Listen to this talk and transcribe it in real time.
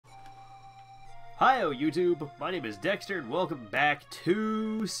Hi-yo YouTube, my name is Dexter and welcome back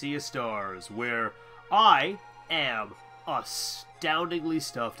to Sea of Stars, where I am astoundingly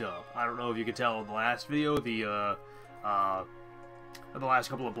stuffed up. I don't know if you could tell in the last video, the last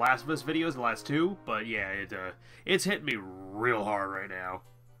couple of Blasphemous videos, the last two, but yeah, it's hitting me real hard right now.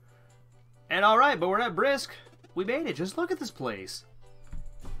 And alright, but we're at Brisk. We made it, just look at this place.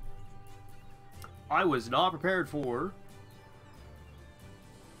 I was not prepared for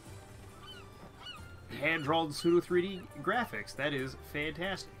hand-drawn pseudo 3D graphics. That is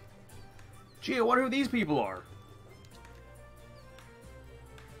fantastic. Gee, I wonder who these people are.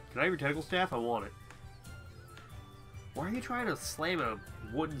 Can I have your tentacle staff? I want it. Why are you trying to slam a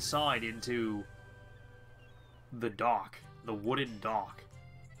wooden sign into the dock? The wooden dock.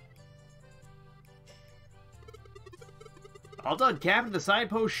 All done, Captain. The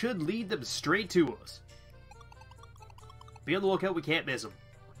signpost should lead them straight to us. Be on the lookout. We can't miss them.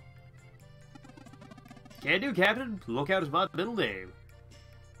 Can do, Captain. Lookout is my middle name.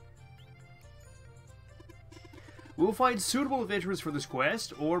 We will find suitable adventurers for this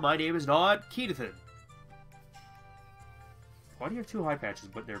quest, or my name is not Keatathan. Why do you have two high patches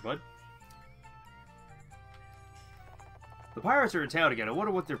there, bud? The pirates are in town again. I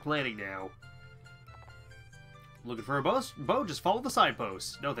wonder what they're planning now. Looking for a boat? Just follow the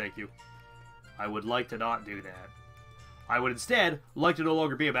signposts. No, thank you. I would like to not do that. I would instead like to no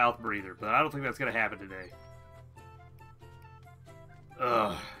longer be a mouth breather, but I don't think that's going to happen today.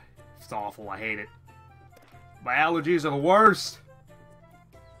 Ugh. It's awful. I hate it. My allergies are the worst.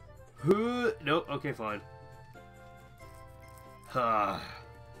 Nope. Okay, fine. Oh,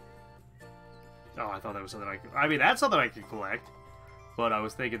 I thought that was something I could... I mean, that's something I could collect. But I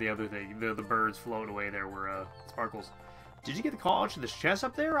was thinking the other thing. The birds floating away there were sparkles. Did you get the conch in this chest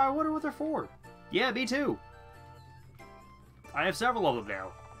up there? I wonder what they're for. Yeah, me too. I have several of them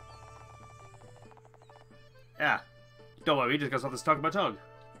now. Yeah. Don't worry, just got something stuck in my tongue.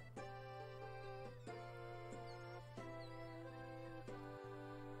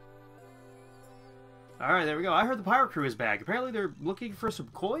 Alright, there we go. I heard the pirate crew is back. Apparently they're looking for some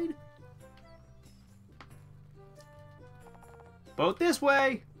coin? Boat this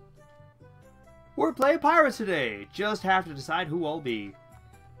way! We're playing pirates today! Just have to decide who I'll be.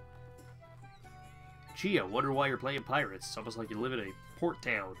 Gee, I wonder why you're playing pirates. It's almost like you live in a port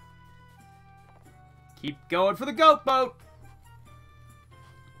town. Keep going for the goat boat!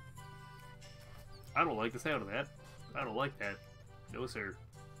 I don't like the sound of that. I don't like that. No, sir.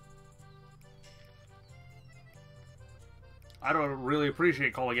 I don't really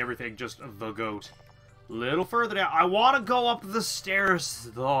appreciate calling everything just the goat. Little further down. I want to go up the stairs,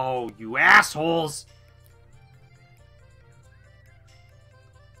 though, you assholes!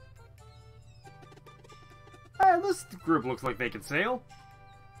 Hey, this group looks like they can sail.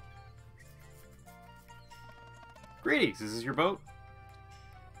 Greetings, is this your boat?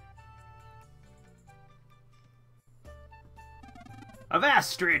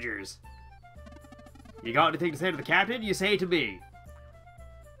 Avast, strangers! You got anything to say to the captain? You say to me.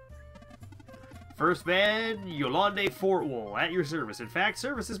 First man, Yolande Fortwell, at your service. In fact,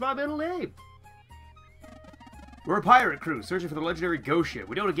 service is my middle name. We're a pirate crew searching for the legendary ghost ship.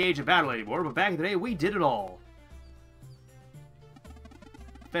 We don't engage in battle anymore, but back in the day, we did it all.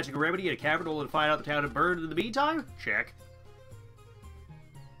 Fetching a remedy in a cavern to find out the town had burned in the meantime? Check.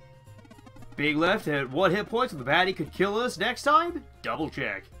 Being left at 1 hit points when the baddie could kill us next time? Double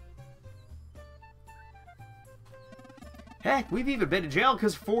check. Heck, we've even been in jail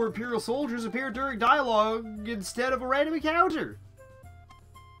because 4 Imperial soldiers appeared during dialogue instead of a random encounter.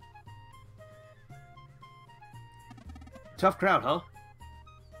 Tough crowd, huh?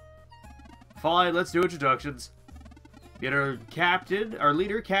 Fine, let's do introductions. Get our captain, our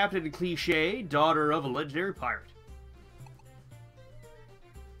leader, Captain Cliché, daughter of a legendary pirate.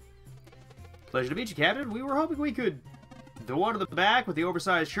 Pleasure to meet you, Captain. We were hoping we could... The one in the back with the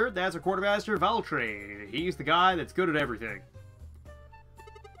oversized shirt, that's our quartermaster, Valtrain. He's the guy that's good at everything.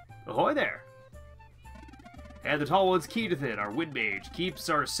 Ahoy there! And the tall one's Keatathan, our wind mage. Keeps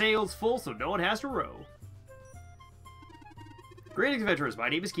our sails full so no one has to row. Greetings, adventurers. My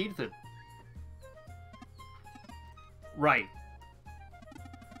name is Keatathan. Right.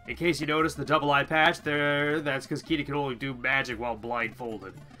 In case you noticed the double eye patch there, that's because Keita can only do magic while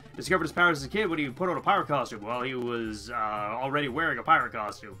blindfolded. Discovered his powers as a kid when he put on a pirate costume. Well, he was already wearing a pirate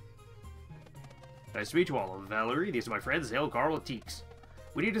costume. Nice to meet you all. I'm Valerie. These are my friends, Hale, Carl, and Teeks.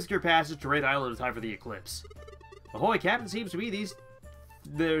 We need to secure passage to Wraith Island in time for the eclipse. Ahoy, Captain. Seems to be these...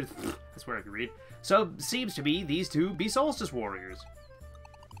 I swear I can read. So, seems to be these two be solstice warriors.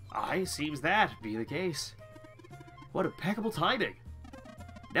 Aye, seems that be the case. What impeccable timing.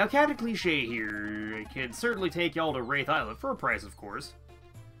 Now, Captain Cliche here can certainly take y'all to Wraith Island, for a price, of course.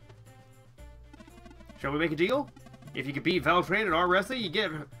 Shall we make a deal? If you can beat Valtrain and arm wrestling, you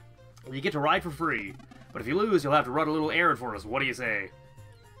get to ride for free. But if you lose, you'll have to run a little errand for us. What do you say?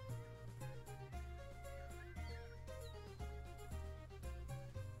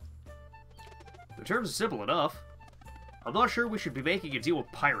 The terms are simple enough. I'm not sure we should be making a deal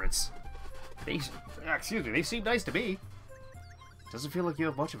with pirates. They seem nice to me. Doesn't feel like you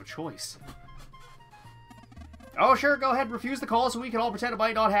have much of a choice. Oh, sure, go ahead and refuse the call so we can all pretend it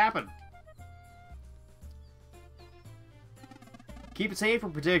might not happen. Keep it safe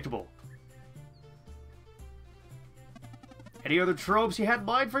and predictable. Any other tropes you had in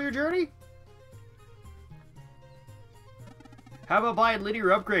mind for your journey? How about buying linear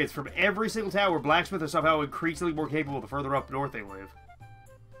upgrades from every single town where blacksmiths are somehow increasingly more capable the further up north they live?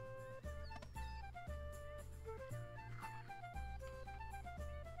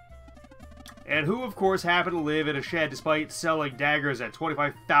 And who, of course, happen to live in a shed despite selling daggers at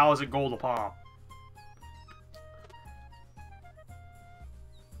 25,000 gold a pop?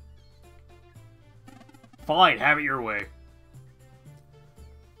 Fine, have it your way.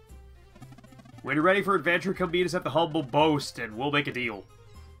 When you're ready for adventure, come meet us at the Humble Boast, and we'll make a deal.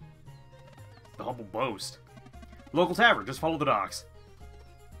 The Humble Boast. Local tavern, just follow the docks.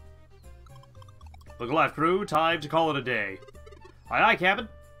 Look alive, crew. Time to call it a day. Aye, aye, Captain.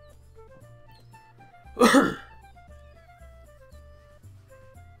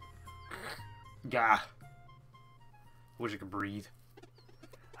 Gah. Wish I could breathe.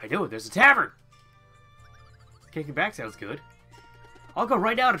 I know, there's a tavern! Kicking back sounds good. I'll go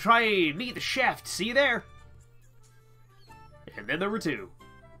right now to try and meet the chef. See you there! And then there were two.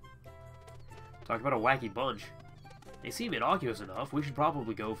 Talk about a wacky bunch. They seem innocuous enough. We should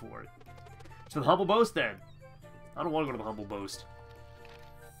probably go for it. To the Humble Boast, then. I don't want to go to the Humble Boast.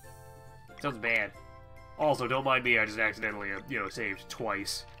 Sounds bad. Also, don't mind me, I just accidentally, saved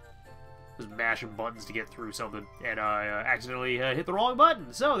twice. I was mashing buttons to get through something, and I accidentally hit the wrong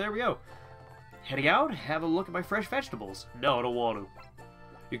button, so there we go. Heading out, have a look at my fresh vegetables. No, I don't want to.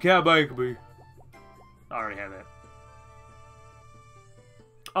 You can't make me. I already have that.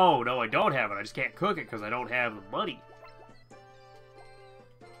 Oh, no, I don't have it. I just can't cook it because I don't have the money.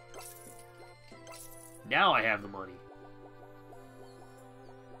 Now I have the money.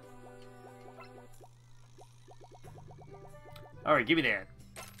 Alright, give me that.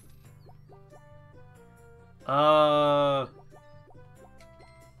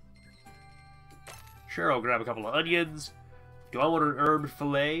 Sure, I'll grab a couple of onions. Do I want an herb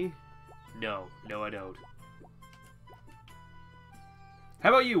fillet? No. No, I don't. How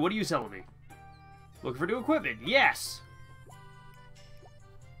about you? What are you selling me? Looking for new equipment? Yes!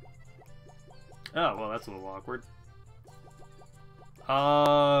 Oh, well, that's a little awkward.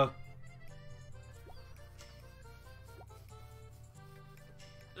 Ugh.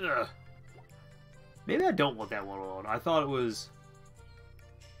 Maybe I don't want that one on. I thought it was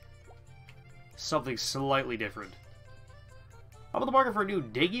something slightly different. I'm on the market for a new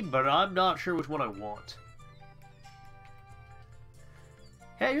dinghy, but I'm not sure which one I want.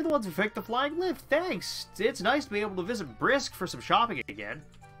 Hey, you're the ones who picked the flying lift. Thanks. It's nice to be able to visit Brisk for some shopping again.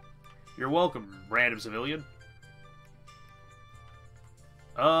 You're welcome, random civilian.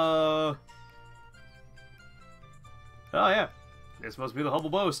 Oh, yeah. This must be the Humble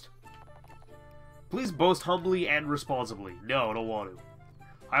Boast. Please boast humbly and responsibly. No, I don't want to.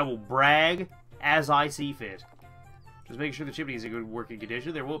 I will brag as I see fit. Just make sure the chimney is in good working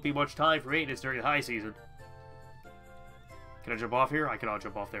condition. There won't be much time for maintenance during the high season. Can I jump off here? I cannot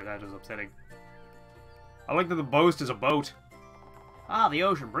jump off there. That is upsetting. I like that the boast is a boat. Ah, the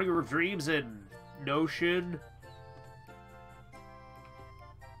ocean. Bringer of dreams and notion.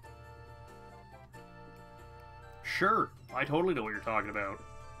 Sure. I totally know what you're talking about.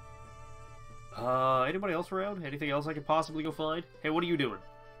 Anybody else around? Anything else I could possibly go find? Hey, what are you doing?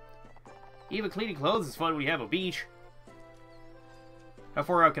 Even cleaning clothes is fun when you have a beach. How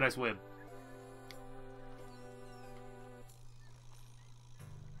far out can I swim?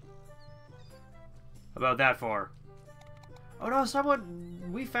 About that far. Oh no,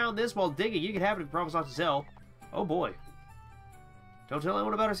 we found this while digging. You can have it if you promise not to sell. Oh boy. Don't tell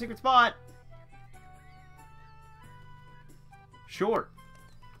anyone about our secret spot. Sure.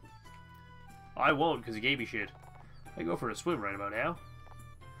 I won't, because he gave me shit. I go for a swim right about now.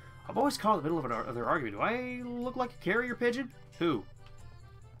 I'm always caught in the middle of their argument. Do I look like a carrier pigeon? Who?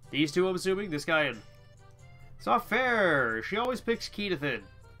 These two, I'm assuming? This guy and... It's not fair. She always picks Keatathan.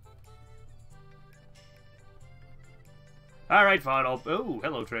 Alright, fine. Oh,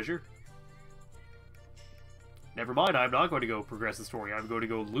 hello, treasure. Never mind, I'm not going to go progress the story. I'm going to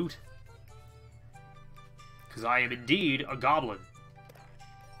go loot. Because I am indeed a goblin.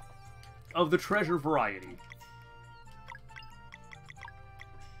 Of the treasure variety.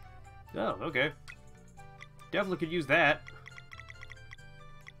 Oh, okay. Definitely could use that.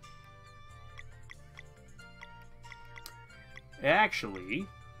 Actually...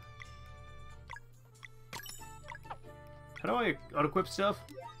 How do I unequip stuff?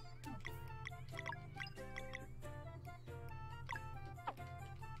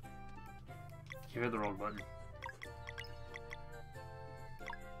 You hit the wrong button.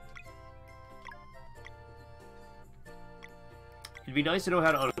 It'd be nice to know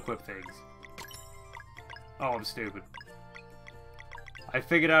how to unequip things. Oh, I'm stupid. I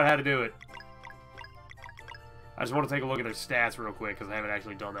figured out how to do it. I just want to take a look at their stats real quick, because I haven't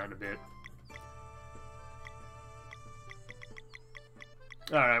actually done that in a bit.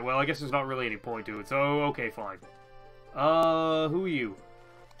 Alright, well, I guess there's not really any point to it, so okay, fine. Who are you?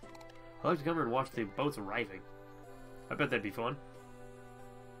 I'd like to come here and watch the boats arriving. I bet that'd be fun.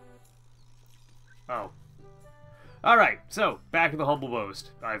 Oh. Alright, so, back to the humble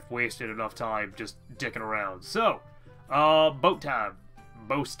boast. I've wasted enough time just dicking around. So, boat time.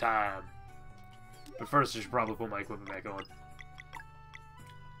 Boast time. But first, I should probably put my equipment back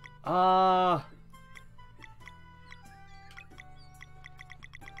on.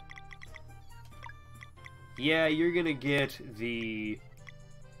 Yeah, you're gonna get the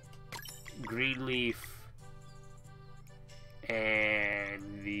green leaf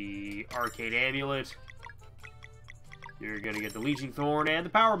and the arcane amulet. You're gonna get the leeching thorn and the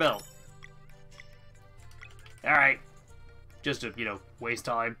power belt. Alright. Just to, you know, waste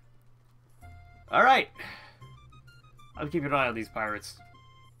time. Alright. I'm keeping an eye on these pirates.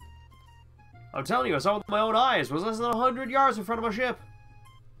 I'm telling you, I saw it with my own eyes. It was less than 100 yards in front of my ship.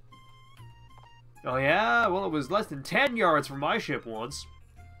 Oh yeah? Well, it was less than 10 yards from my ship once.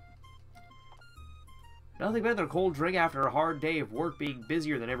 Nothing better than a cold drink after a hard day of work, being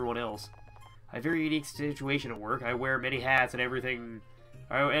busier than everyone else. I have a very unique situation at work. I wear many hats and everything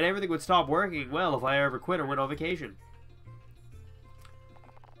would stop working, well, if I ever quit or went on vacation.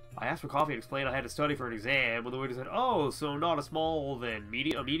 I asked for coffee and explained I had to study for an exam, but the waiter said, oh, so not a small, then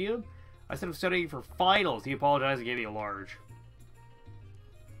a medium? I said I'm studying for finals. He apologized and gave me a large.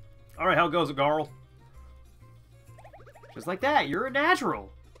 Alright, how goes it, Garl? Just like that, you're a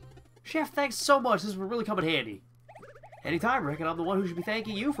natural. Chef, thanks so much. This will really come in handy. Anytime, reckon I'm the one who should be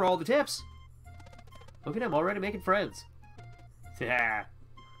thanking you for all the tips. Look at him, already making friends. Yeah.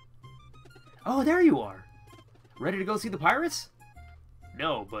 Oh, there you are. Ready to go see the pirates?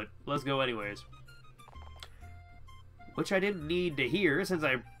 No, but let's go anyways. Which I didn't need to hear, since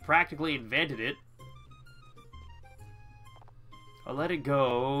I practically invented it. I'll let it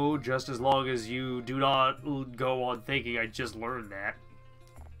go, just as long as you do not go on thinking I just learned that.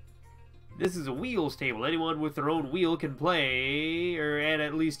 This is a wheels table. Anyone with their own wheel can play, and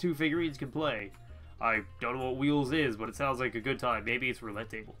at least 2 figurines can play. I don't know what wheels is, but it sounds like a good time. Maybe it's a roulette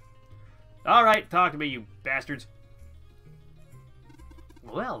table. Alright, talk to me, you bastards.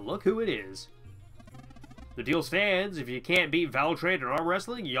 Well, look who it is. The deal stands. If you can't beat Valtrade in arm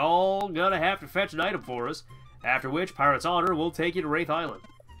wrestling, y'all gonna have to fetch an item for us. After which, Pirate's Honor will take you to Wraith Island.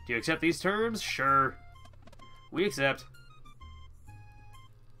 Do you accept these terms? Sure. We accept.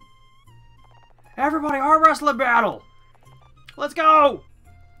 Everybody, arm wrestling battle! Let's go!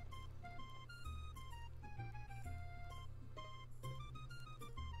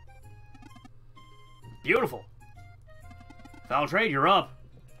 Beautiful. Valtrade, you're up.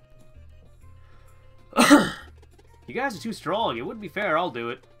 You guys are too strong. It wouldn't be fair. I'll do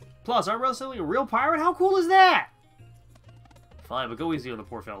it. Plus, arm wrestling a real pirate? How cool is that? Fine, but go easy on the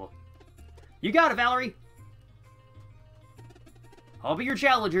poor fellow. You got it, Valerie. I'll be your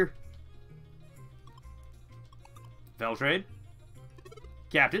challenger. Valtrade?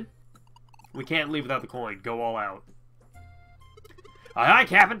 Captain? We can't leave without the coin. Go all out. Aye, aye,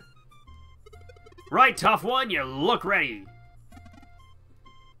 Captain. Right, tough one. You look ready.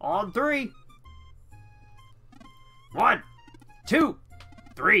 On 3. 1, 2,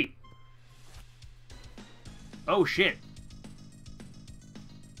 3. Oh, shit.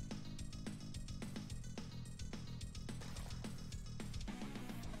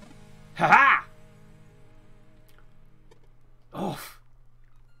 Ha-ha! Oh.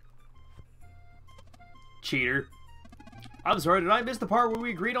 Cheater. I'm sorry, did I miss the part where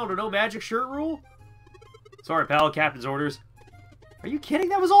we agreed on a no magic shirt rule? Sorry, pal, captain's orders. Are you kidding?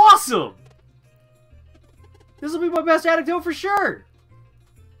 That was awesome! This will be my best anecdote for sure!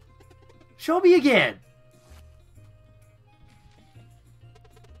 Show me again!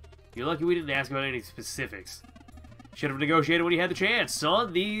 You're lucky we didn't ask about any specifics. Should have negotiated when you had the chance,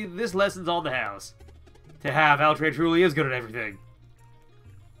 son. This lesson's on the house. To have Valtrade truly is good at everything.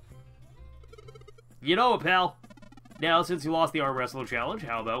 You know it, pal. Now, since you lost the arm wrestling challenge,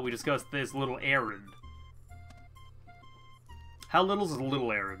 how about we discuss this little errand? How little's a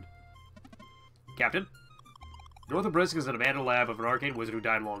little errand? Captain? North of Brisk is an abandoned lab of an arcane wizard who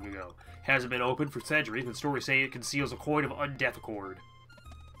died long ago. Hasn't been opened for centuries, but stories say it conceals a coin of undeath accord.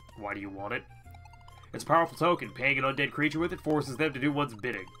 Why do you want it? It's a powerful token. Paying an undead creature with it forces them to do one's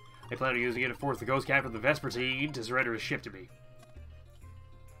bidding. I plan on using it to force the ghost captain of the Vespertine to surrender his ship to me.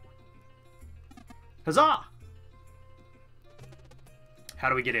 Huzzah! How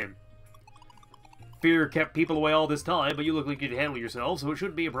do we get in? Fear kept people away all this time, but you look like you can handle yourself, so it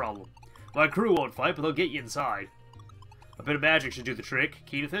shouldn't be a problem. My crew won't fight, but they'll get you inside. A bit of magic should do the trick.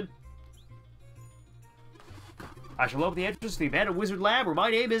 Keathan? I shall open the entrance to the abandoned wizard lab where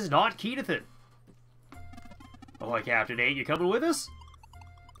my name is not Keathan. Ahoy, Captain 8, you coming with us?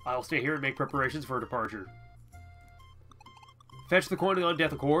 I'll stay here and make preparations for departure. Fetch the coin of the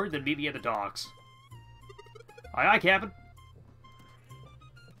undeath accord, then meet me at the docks. Aye, aye, Captain.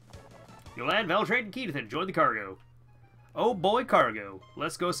 You'll land Valtrade and Keathan. Join the cargo. Oh boy, cargo.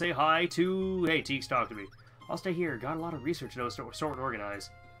 Let's go say hi to... Hey, Teeks, talk to me. I'll stay here. Got a lot of research notes to sort and organize.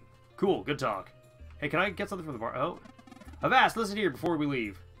 Cool, good talk. Hey, can I get something from the bar? Oh. Avast, listen here before we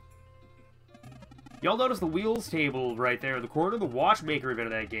leave. Y'all notice the wheels table right there in the corner? The watchmaker event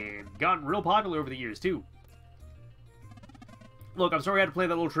of that game. Gotten real popular over the years, too. Look, I'm sorry I had to play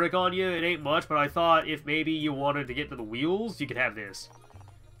that little trick on you. It ain't much, but I thought if maybe you wanted to get to the wheels, you could have this.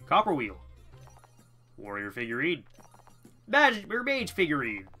 Copper wheel. Warrior figurine. Mage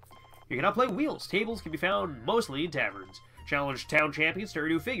figurine. You cannot play wheels. Tables can be found mostly in taverns. Challenge town champions to earn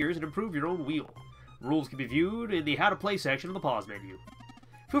new figures and improve your own wheel. Rules can be viewed in the How to Play section of the pause menu.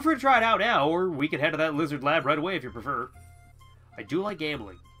 Feel free to try it out now, or we can head to that lizard lab right away if you prefer. I do like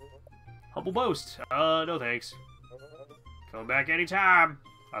gambling. Humble boast. No thanks. Come back anytime.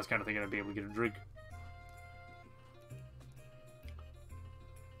 I was kind of thinking I'd be able to get a drink.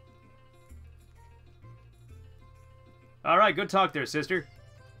 Alright, good talk there, sister.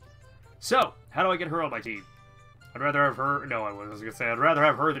 So, how do I get her on my team? I'd rather have her... No, I was going to say I'd rather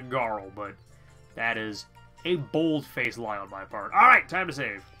have her than Garl, but that is a bold-faced lie on my part. Alright, time to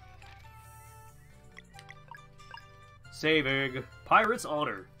save. Saving. Pirate's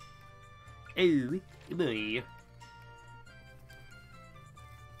Honor. Oh, boy.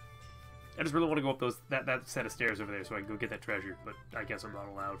 I just really want to go up that set of stairs over there so I can go get that treasure, but I guess I'm not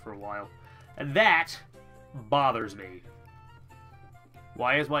allowed for a while. And that bothers me.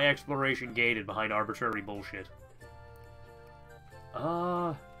 Why is my exploration gated behind arbitrary bullshit?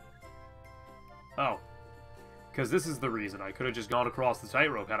 Oh. Because this is the reason. I could have just gone across the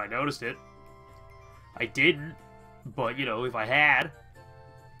tightrope had I noticed it. I didn't, but, you know, if I had,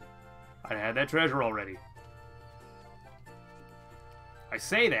 I'd had that treasure already. I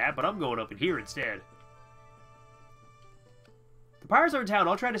say that, but I'm going up in here instead. The pirates are in town.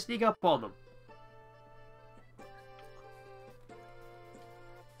 I'll try to sneak up on them.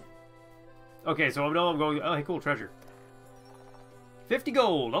 Okay, so I know I'm going... Oh, hey, cool, treasure. 50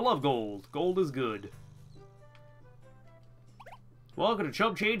 gold. I love gold. Gold is good. Welcome to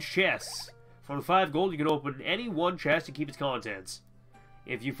Chump Change Chests. For the 5 gold, you can open any one chest and keep its contents.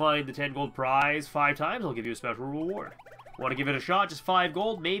 If you find the 10 gold prize 5 times, I'll give you a special reward. Want to give it a shot? Just 5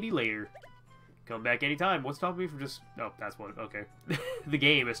 gold, maybe later. Come back anytime. What's stopping me from just... Oh, that's one. Okay. The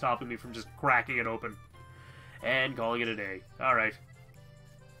game is stopping me from just cracking it open. And calling it a day. Alright.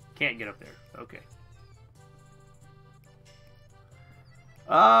 Can't get up there. Okay.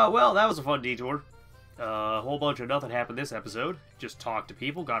 Well, that was a fun detour. A whole bunch of nothing happened this episode. Just talked to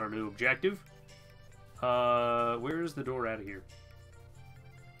people, got our new objective. Where's the door out of here?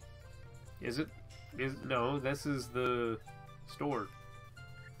 Is it? No, this is the store.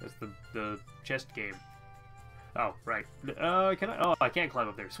 That's the chest game. Oh, right. Can I? Oh, I can't climb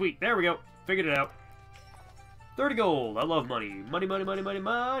up there. Sweet. There we go. Figured it out. 30 gold. I love money. Money, money, money, money,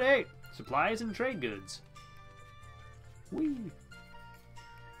 money. Supplies and trade goods. Whee.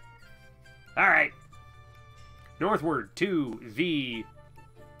 Alright. Northward to the...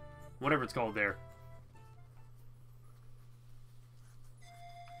 whatever it's called there.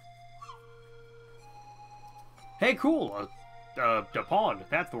 Hey, cool. A pond.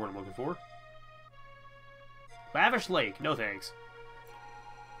 That's the word I'm looking for. Lavish Lake. No thanks.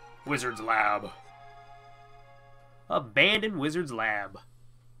 Wizard's Lab. Abandoned Wizard's Lab.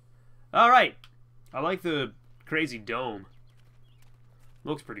 Alright. I like the crazy dome.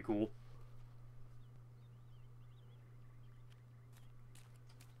 Looks pretty cool.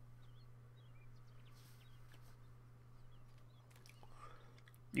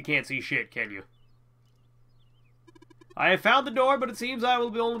 You can't see shit, can you? I have found the door, but it seems I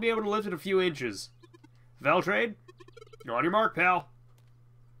will only be able to lift it a few inches. Veltrade, on your mark, pal.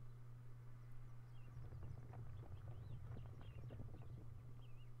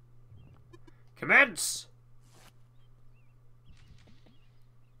 Commence!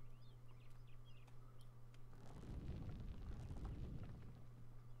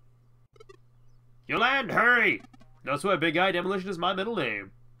 You land, hurry! No sweat, big guy. Demolition is my middle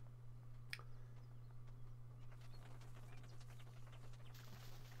name.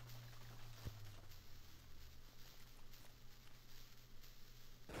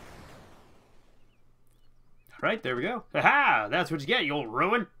 Alright, there we go. Ha-ha! That's what you get, you old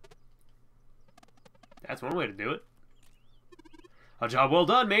ruin! That's one way to do it. A job well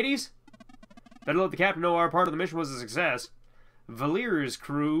done, mateys! Better let the captain know our part of the mission was a success. Valier's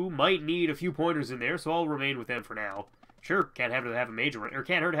crew might need a few pointers in there, so I'll remain with them for now. Sure, can't hurt to have a mage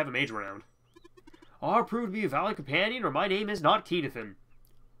around. Our proved to be a valiant companion, or my name is not Kedathan.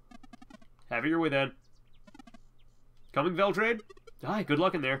 Have it your way then. Coming, Veltrade? Aye, good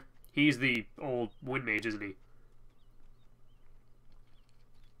luck in there. He's the old wind mage, isn't he?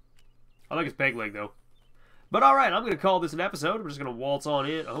 I like his peg leg, though. But alright, I'm going to call this an episode. We're just going to waltz on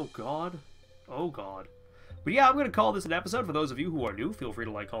in. Oh, God. Oh, God. But yeah, I'm going to call this an episode. For those of you who are new, feel free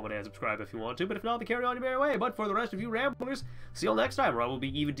to like, comment, and subscribe if you want to. But if not, then carry on your merry way. But for the rest of you ramblers, see you all next time, where I will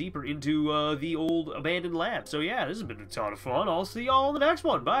be even deeper into the old abandoned lab. So yeah, this has been a ton of fun. I'll see y'all in the next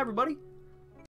one. Bye, everybody.